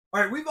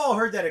All right, we've all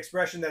heard that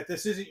expression that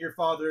this isn't your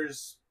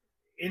father's,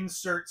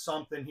 insert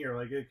something here.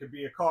 Like it could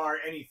be a car,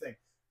 anything.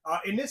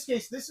 In this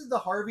case, this is the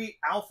Harvey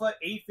Alpha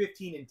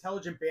A-15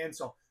 intelligent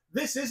bandsaw.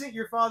 This isn't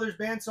your father's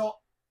bandsaw,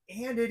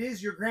 and it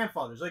is your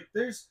grandfather's. Like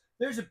there's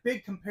a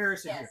big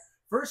comparison here.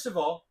 First of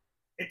all,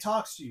 it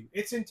talks to you.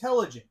 It's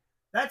intelligent.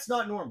 That's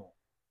not normal.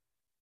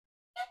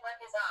 Network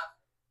is off.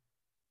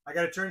 I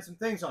got to turn some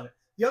things on it.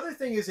 The other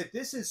thing is that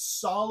this is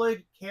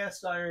solid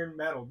cast iron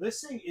metal.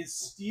 This thing is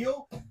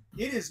steel.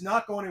 It is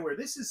not going anywhere.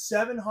 This is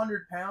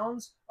 700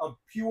 pounds of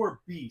pure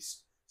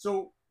beast.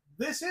 So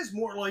this is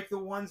more like the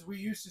ones we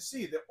used to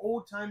see, the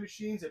old time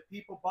machines that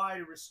people buy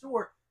to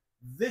restore.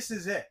 This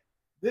is it.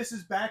 This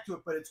is back to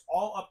it, but it's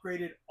all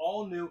upgraded,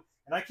 all new.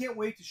 And I can't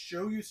wait to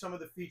show you some of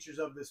the features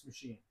of this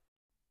machine.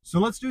 So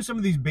let's do some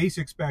of these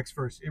basic specs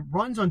first. It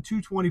runs on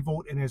 220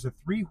 volt and has a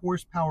 3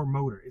 horsepower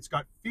motor. It's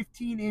got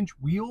 15-inch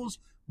wheels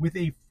with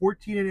a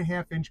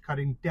 14.5-inch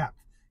cutting depth.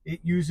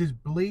 It uses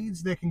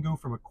blades that can go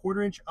from a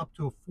 1/4 inch up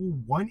to a full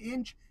 1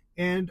 inch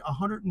and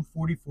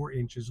 144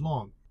 inches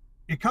long.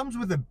 It comes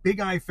with a big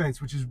eye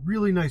fence, which is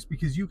really nice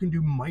because you can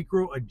do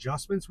micro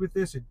adjustments with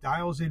this. It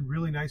dials in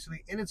really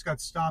nicely, and it's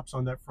got stops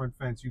on that front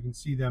fence. You can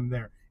see them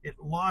there. It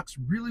locks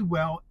really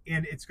well,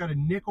 and it's got a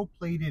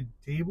nickel-plated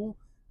table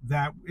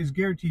that is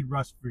guaranteed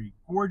rust-free.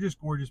 Gorgeous,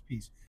 gorgeous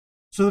piece.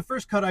 So the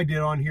first cut I did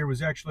on here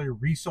was actually a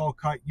resaw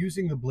cut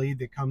using the blade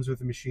that comes with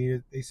the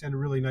machine. They send a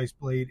really nice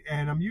blade,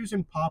 and I'm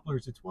using poplar.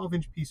 It's a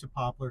 12-inch piece of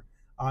poplar.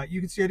 You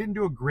can see I didn't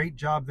do a great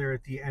job there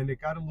at the end. It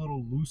got a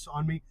little loose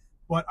on me,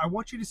 but I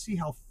want you to see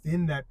how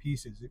thin that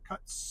piece is. It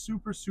cuts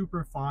super,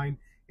 super fine,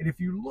 and if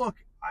you look,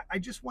 I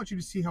just want you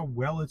to see how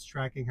well it's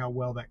tracking, how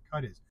well that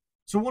cut is.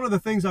 So one of the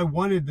things I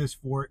wanted this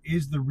for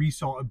is the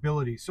resaw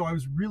ability. So I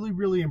was really,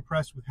 really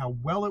impressed with how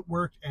well it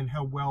worked and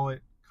how well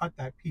it cut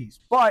that piece.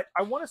 But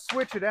I want to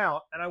switch it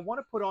out, and I want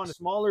to put on a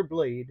smaller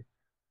blade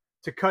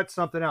to cut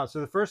something out. So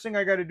the first thing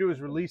I got to do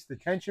is release the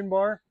tension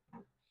bar.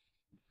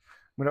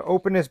 I'm going to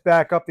open this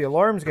back up. The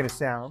alarm's going to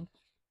sound.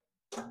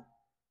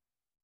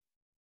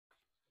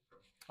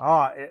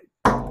 I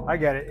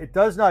get it. It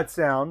does not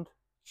sound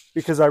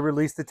because I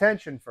released the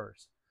tension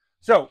first.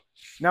 So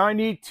now I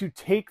need to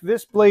take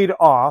this blade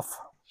off.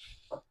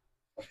 I'm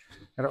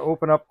going to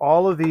open up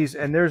all of these,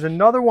 and there's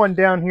another one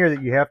down here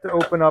that you have to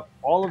open up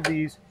all of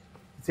these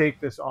to take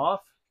this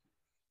off.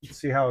 Let's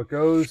see how it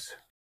goes.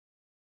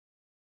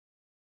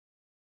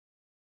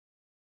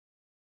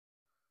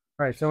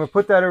 All right, so I'm going to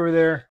put that over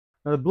there.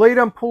 Now the blade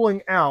I'm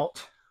pulling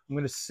out, I'm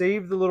going to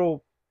save the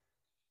little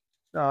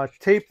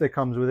tape that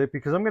comes with it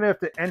because I'm going to have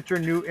to enter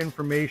new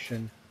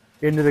information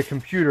into the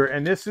computer,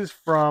 and this is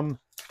from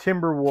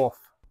Timberwolf.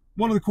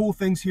 One of the cool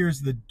things here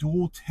is the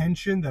dual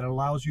tension that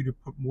allows you to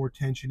put more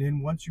tension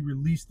in. Once you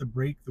release the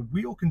brake, the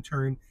wheel can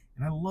turn,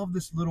 and I love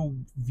this little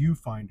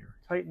viewfinder.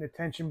 Tighten the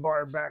tension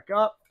bar back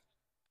up.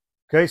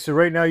 Okay, so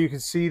right now you can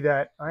see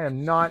that I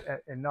am not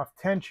at enough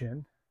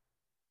tension.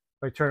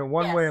 If I turn it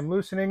one way, I'm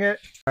loosening it.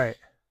 All right,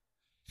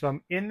 so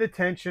I'm in the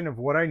tension of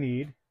what I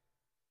need.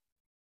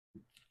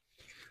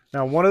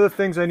 Now, one of the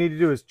things I need to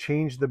do is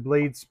change the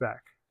blade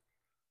spec.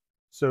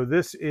 So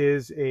this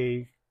is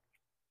a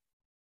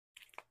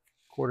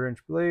 1/4 inch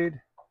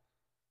blade,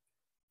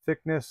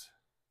 thickness.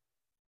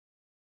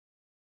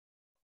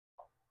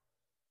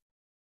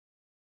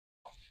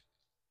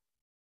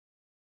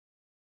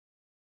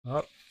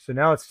 Oh, so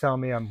now it's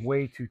telling me I'm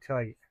way too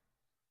tight.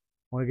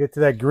 I want to get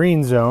to that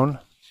green zone.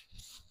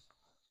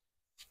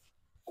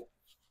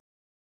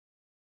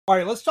 All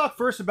right, let's talk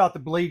first about the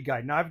blade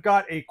guide. Now I've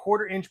got a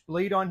 1/4 inch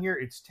blade on here.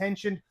 It's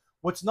tensioned.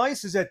 What's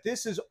nice is that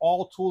this is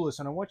all toolless,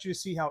 and I want you to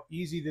see how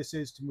easy this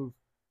is to move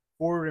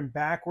forward and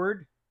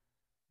backward.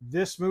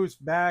 This moves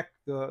back.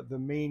 The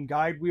main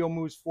guide wheel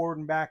moves forward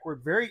and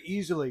backward very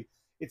easily.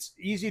 It's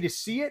easy to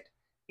see it,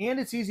 and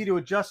it's easy to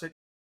adjust it.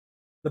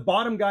 The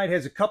bottom guide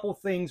has a couple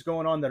things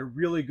going on that are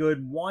really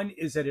good. One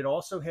is that it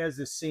also has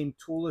this same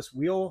toolless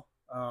wheel,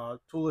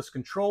 toolless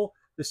control.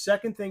 The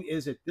second thing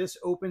is that this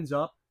opens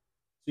up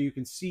so you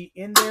can see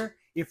in there.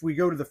 If we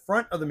go to the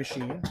front of the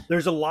machine,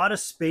 there's a lot of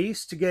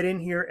space to get in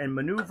here and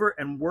maneuver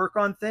and work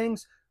on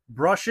things.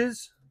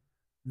 Brushes.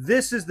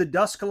 This is the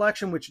dust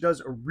collection, which does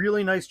a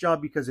really nice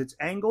job because it's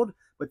angled,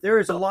 but there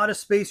is a lot of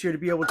space here to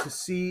be able to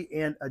see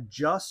and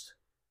adjust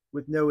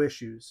with no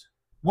issues.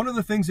 One of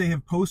the things they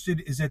have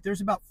posted is that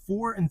there's about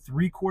 4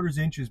 3/4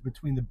 inches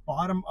between the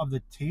bottom of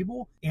the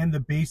table and the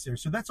base there.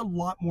 So that's a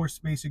lot more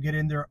space to get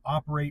in there,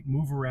 operate,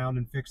 move around,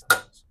 and fix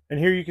things. And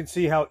here you can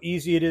see how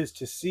easy it is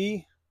to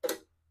see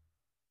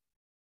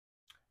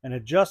and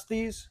adjust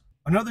these.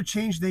 Another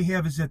change they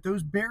have is that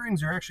those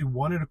bearings are actually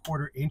 1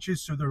 1/4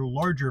 inches, so they're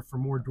larger for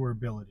more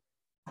durability.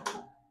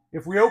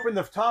 If we open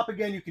the top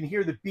again, you can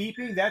hear the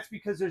beeping. That's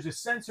because there's a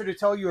sensor to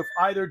tell you if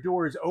either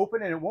door is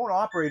open, and it won't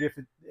operate if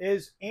it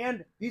is.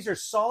 And these are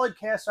solid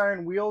cast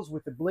iron wheels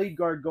with the blade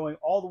guard going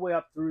all the way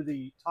up through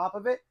the top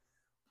of it.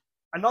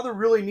 Another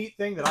really neat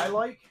thing that I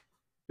like,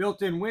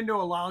 built-in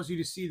window allows you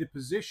to see the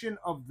position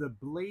of the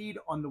blade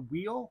on the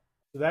wheel.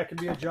 So that can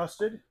be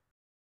adjusted.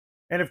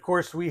 And of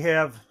course, we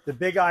have the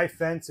Big Eye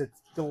fence. It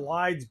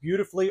glides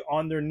beautifully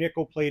on their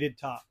nickel-plated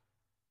top.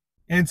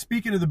 And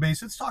speaking of the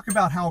base, let's talk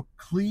about how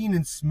clean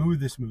and smooth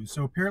this moves.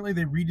 So apparently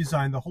they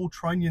redesigned the whole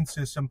trunnion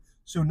system.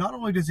 So not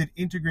only does it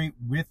integrate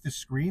with the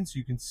screen so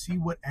you can see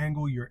what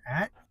angle you're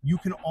at, you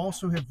can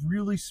also have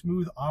really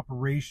smooth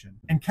operation.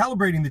 And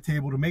calibrating the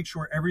table to make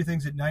sure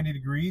everything's at 90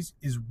 degrees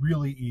is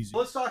really easy.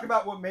 Let's talk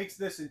about what makes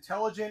this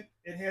intelligent.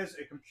 It has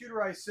a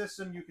computerized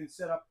system. You can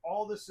set up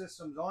all the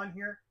systems on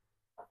here.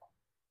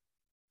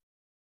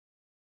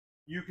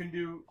 You can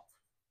do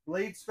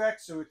blade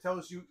specs, so it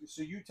tells you,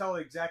 so you tell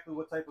exactly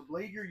what type of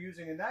blade you're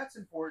using, and that's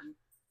important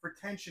for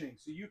tensioning.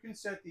 So you can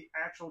set the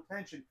actual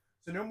tension.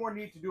 So no more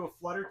need to do a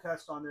flutter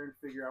test on there and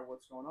figure out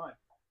what's going on.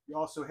 You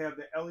also have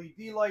the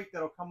LED light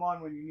that'll come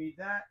on when you need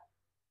that.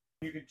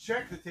 You can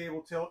check the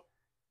table tilt,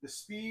 the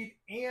speed,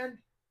 and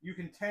you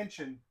can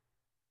tension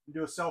and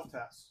do a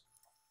self-test.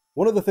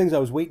 One of the things I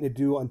was waiting to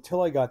do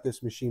until I got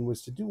this machine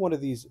was to do one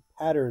of these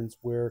patterns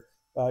where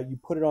you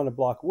put it on a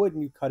block of wood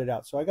and you cut it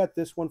out. So I got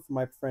this one from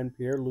my friend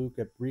Pierre-Luc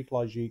at Brique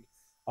Logique.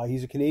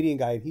 He's a Canadian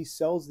guy and he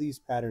sells these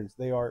patterns.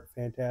 They are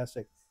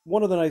fantastic.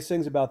 One of the nice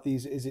things about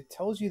these is it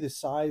tells you the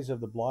size of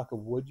the block of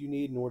wood you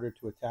need in order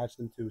to attach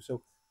them to.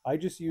 So I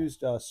just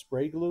used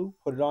spray glue,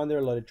 put it on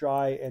there, let it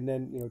dry, and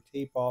then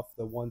tape off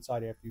the one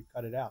side after you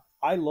cut it out.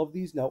 I love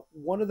these. Now,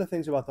 one of the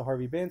things about the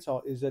Harvey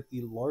bandsaw is that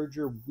the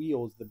larger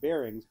wheels, the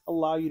bearings,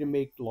 allow you to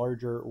make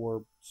larger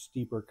or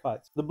steeper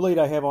cuts. The blade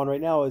I have on right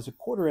now is a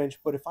 1/4 inch,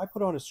 but if I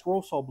put on a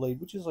scroll saw blade,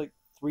 which is like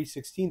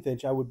 3/16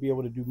 inch, I would be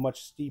able to do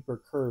much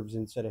steeper curves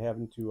instead of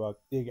having to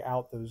dig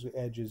out those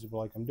edges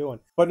like I'm doing.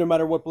 But no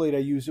matter what blade I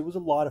use, it was a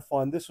lot of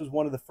fun. This was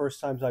one of the first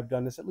times I've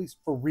done this, at least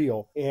for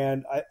real.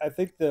 And I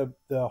think the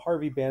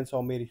Harvey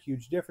bandsaw made a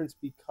huge difference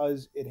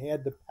because it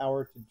had the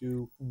power to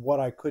do what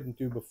I couldn't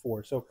do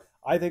before. So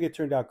I think it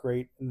turned out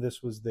great, and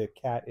this was the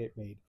cat it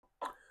made.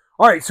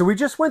 All right, so we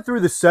just went through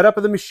the setup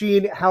of the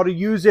machine, how to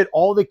use it,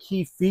 all the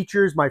key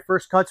features, my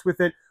first cuts with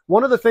it.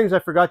 One of the things I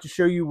forgot to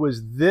show you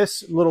was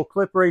this little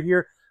clip right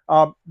here.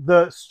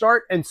 The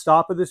start and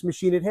stop of this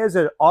machine, it has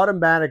an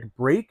automatic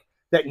brake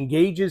that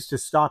engages to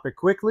stop it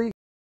quickly.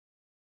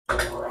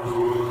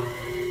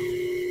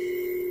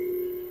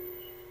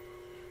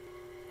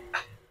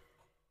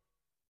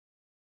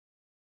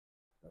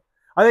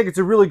 I think it's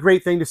a really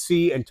great thing to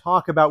see and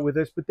talk about with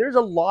this, but there's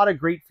a lot of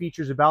great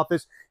features about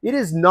this. It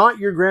is not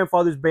your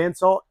grandfather's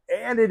bandsaw,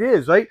 and it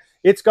is, right?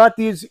 It's got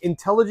these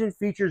intelligent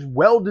features,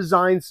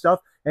 well-designed stuff,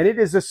 and it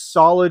is a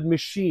solid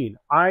machine.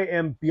 I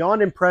am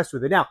beyond impressed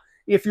with it. Now,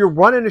 if you're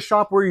running a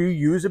shop where you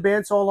use a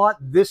bandsaw a lot,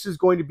 this is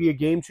going to be a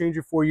game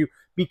changer for you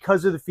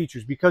because of the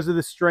features, because of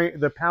the strength,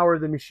 the power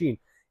of the machine.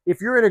 If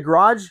you're in a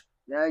garage,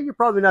 you're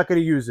probably not going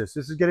to use this.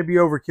 This is going to be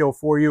overkill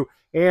for you.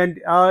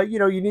 And,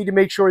 you need to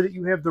make sure that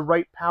you have the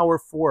right power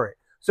for it.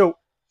 So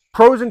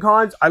pros and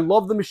cons, I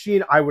love the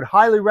machine. I would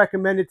highly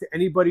recommend it to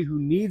anybody who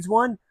needs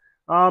one.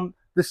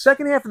 The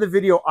second half of the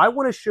video, I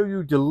want to show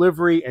you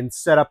delivery and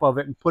setup of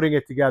it and putting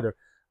it together.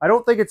 I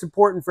don't think it's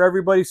important for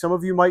everybody. Some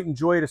of you might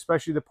enjoy it,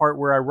 especially the part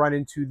where I run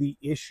into the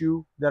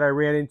issue that I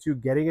ran into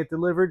getting it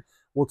delivered.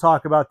 We'll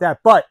talk about that.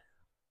 But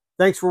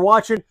thanks for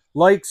watching.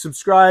 Like,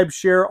 subscribe,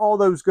 share, all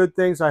those good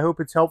things. I hope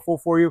it's helpful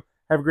for you.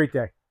 Have a great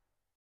day.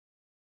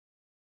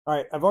 All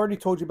right, I've already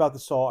told you about the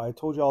saw. I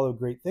told you all the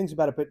great things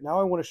about it, but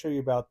now I want to show you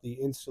about the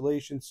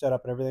installation,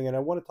 setup, and everything, and I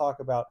want to talk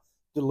about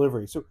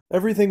delivery. So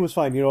everything was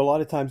fine. A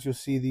lot of times you'll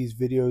see these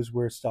videos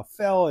where stuff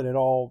fell and it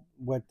all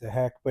went to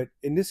heck, but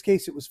in this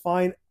case it was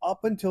fine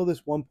up until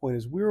this one point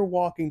as we were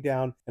walking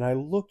down and I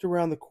looked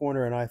around the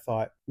corner and I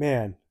thought,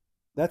 man,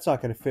 that's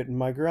not going to fit in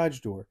my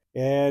garage door.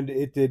 And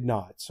it did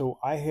not. So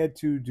I had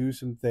to do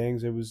some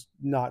things. It was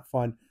not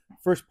fun.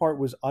 First part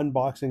was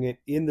unboxing it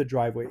in the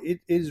driveway.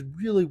 It is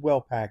really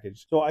well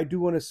packaged. So I do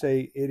want to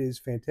say it is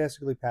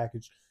fantastically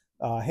packaged.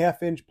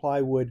 1/2 inch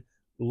plywood,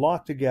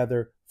 locked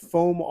together,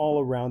 foam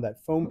all around,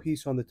 that foam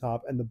piece on the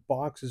top, and the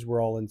boxes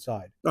were all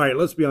inside. All right,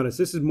 let's be honest.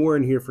 This is more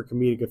in here for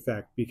comedic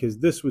effect because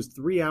this was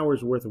 3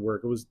 hours worth of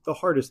work. It was the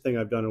hardest thing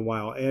I've done in a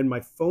while, and my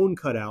phone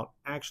cut out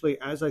actually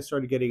as I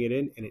started getting it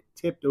in, and it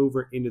tipped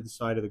over into the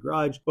side of the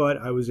garage, but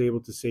I was able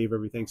to save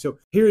everything. So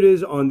here it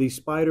is on the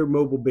Spider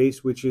mobile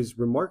base, which is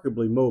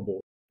remarkably mobile.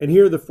 And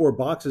here are the 4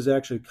 boxes that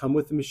actually come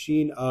with the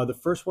machine. The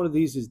first one of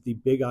these is the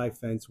Big Eye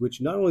fence,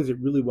 which not only is it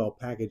really well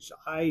packaged,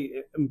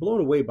 I am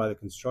blown away by the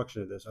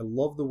construction of this. I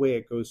love the way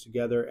it goes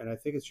together, and I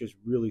think it's just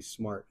really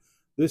smart.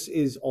 This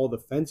is all the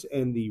fence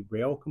and the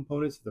rail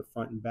components, the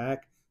front and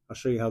back. I'll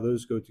show you how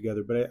those go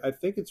together, but I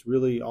think it's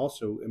really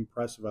also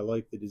impressive. I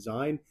like the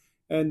design.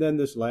 And then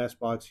this last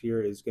box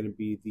here is going to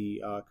be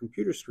the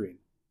computer screen.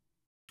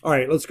 All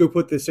right, let's go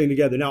put this thing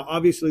together. Now,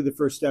 obviously, the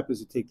first step is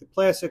to take the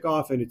plastic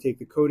off and to take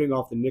the coating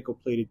off the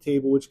nickel-plated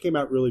table, which came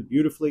out really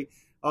beautifully.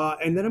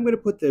 And then I'm going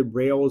to put the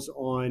rails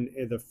on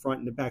the front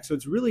and the back. So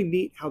it's really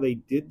neat how they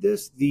did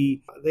this.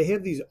 They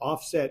have these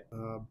offset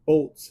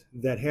bolts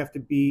that have to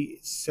be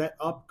set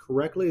up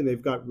correctly, and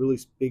they've got really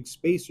big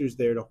spacers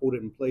there to hold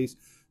it in place.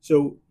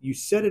 So you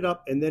set it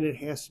up, and then it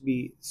has to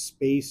be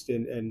spaced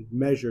and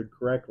measured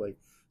correctly.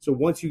 So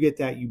once you get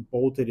that, you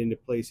bolt it into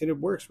place, and it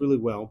works really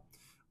well.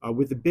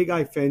 With the Big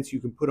Eye fence, you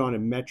can put on a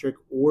metric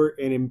or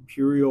an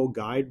imperial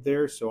guide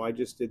there. So I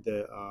just did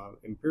the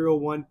imperial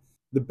one.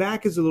 The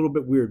back is a little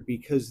bit weird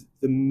because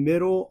the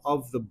middle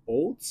of the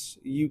bolts,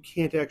 you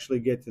can't actually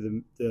get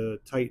to the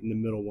tighten the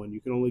middle one. You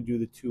can only do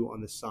the two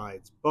on the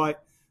sides.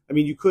 But, I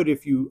mean, you could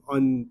if you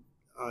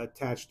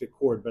unattached the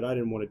cord, but I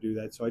didn't want to do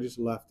that, so I just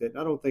left it.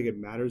 I don't think it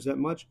matters that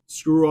much.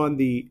 Screw on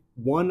the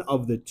one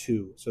of the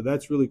two. So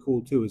that's really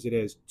cool, too, is it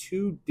has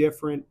two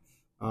different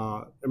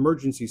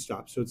emergency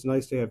stops. So it's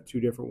nice to have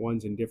two different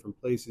ones in different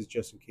places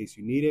just in case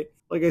you need it.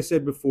 Like I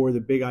said before, the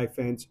Big Eye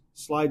fence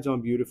slides on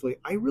beautifully.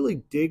 I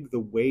really dig the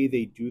way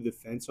they do the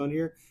fence on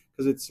here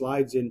because it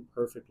slides in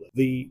perfectly.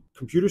 The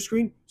computer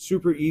screen,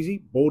 super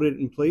easy, bolted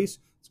in place.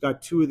 It's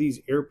got two of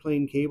these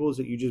airplane cables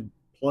that you just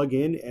plug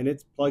in, and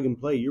it's plug and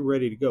play. You're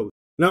ready to go.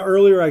 Now,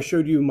 earlier I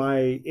showed you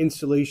my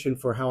installation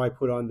for how I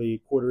put on the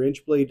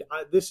 1/4-inch blade.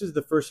 This is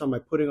the first time I'm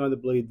putting on the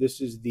blade.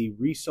 This is the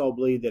resaw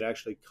blade that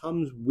actually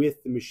comes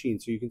with the machine.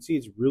 So you can see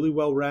it's really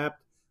well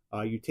wrapped.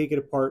 You take it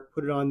apart,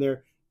 put it on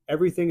there.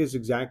 Everything is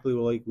exactly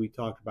like we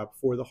talked about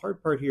before. The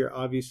hard part here,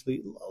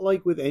 obviously,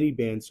 like with any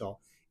bandsaw,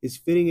 is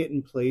fitting it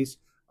in place.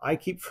 I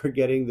keep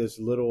forgetting this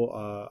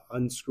little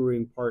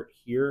unscrewing part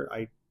here.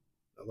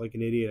 Like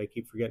an idiot, I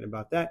keep forgetting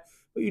about that.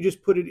 But you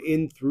just put it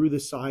in through the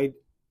side.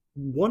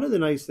 One of the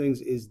nice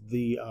things is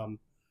the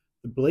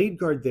blade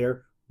guard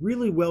there,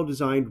 really well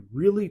designed,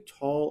 really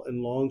tall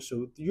and long,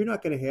 so you're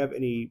not going to have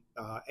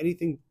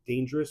anything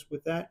dangerous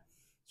with that.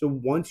 So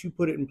once you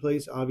put it in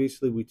place,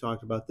 obviously we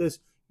talked about this,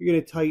 you're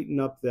going to tighten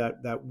up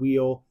that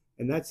wheel,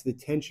 and that's the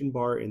tension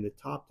bar in the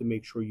top to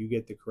make sure you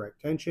get the correct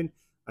tension.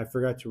 I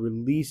forgot to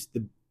release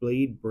the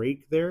blade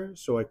brake there,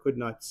 so I could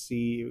not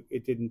see,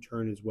 it didn't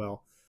turn as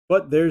well.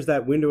 But there's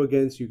that window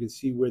again, so you can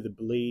see where the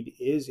blade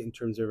is in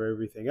terms of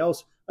everything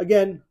else.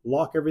 Again,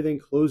 lock everything,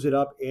 close it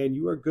up, and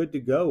you are good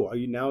to go.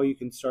 Now you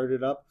can start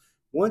it up.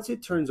 Once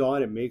it turns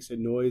on, it makes a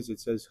noise.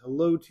 It says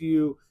hello to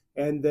you,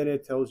 and then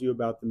it tells you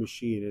about the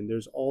machine. And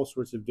there's all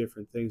sorts of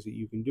different things that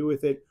you can do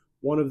with it.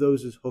 One of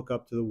those is hook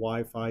up to the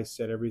Wi-Fi,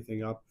 set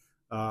everything up.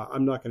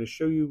 I'm not going to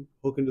show you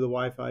hooking to the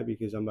Wi-Fi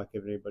because I'm not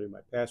giving anybody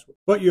my password.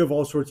 But you have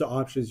all sorts of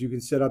options. You can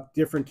set up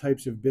different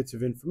types of bits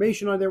of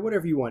information on there,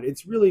 whatever you want.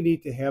 It's really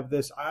neat to have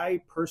this.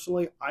 I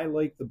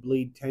like the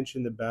blade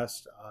tension the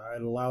best.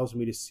 It allows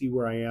me to see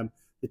where I am.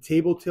 The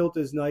table tilt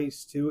is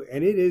nice too,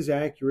 and it is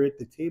accurate.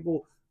 The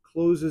table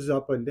closes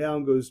up and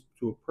down, goes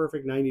to a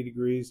perfect 90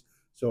 degrees.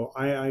 So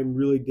I'm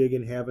really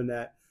digging having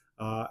that.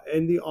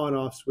 And the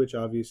on-off switch,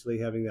 obviously,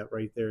 having that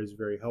right there is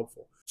very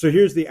helpful. So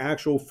here's the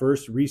actual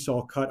first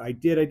resaw cut I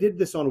did. I did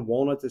this on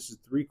walnut. This is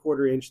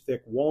 3/4-inch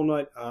thick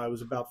walnut. It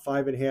was about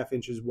 5.5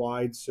 inches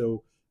wide.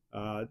 So,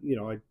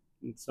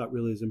 it's not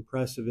really as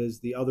impressive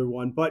as the other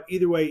one. But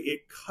either way,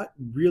 it cut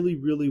really,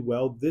 really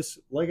well. This,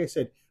 like I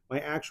said, my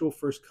actual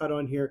first cut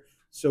on here.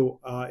 So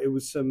it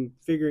was some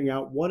figuring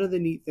out. One of the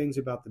neat things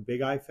about the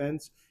Big Eye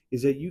fence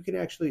is that you can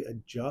actually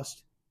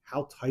adjust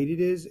how tight it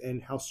is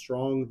and how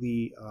strong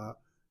the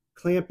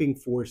clamping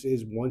force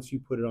is once you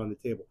put it on the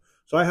table.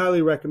 So I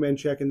highly recommend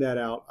checking that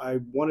out. I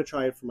want to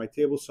try it for my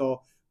table saw.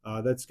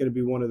 That's going to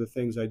be one of the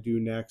things I do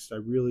next. I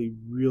really,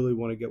 really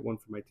want to get one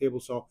for my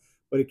table saw,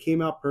 but it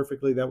came out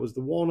perfectly. That was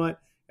the walnut.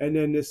 And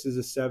then this is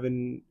a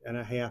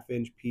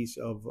 7.5-inch piece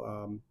of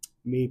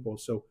maple.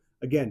 So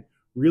again,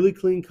 really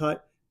clean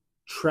cut,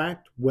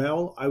 tracked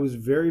well. I was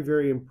very,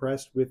 very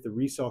impressed with the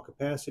resaw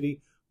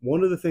capacity.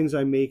 One of the things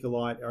I make a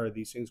lot are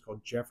these things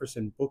called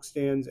Jefferson book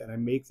stands, and I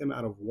make them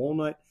out of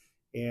walnut.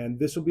 And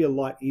this will be a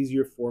lot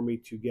easier for me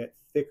to get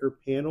thicker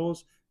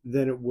panels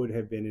than it would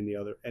have been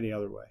in any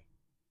other way.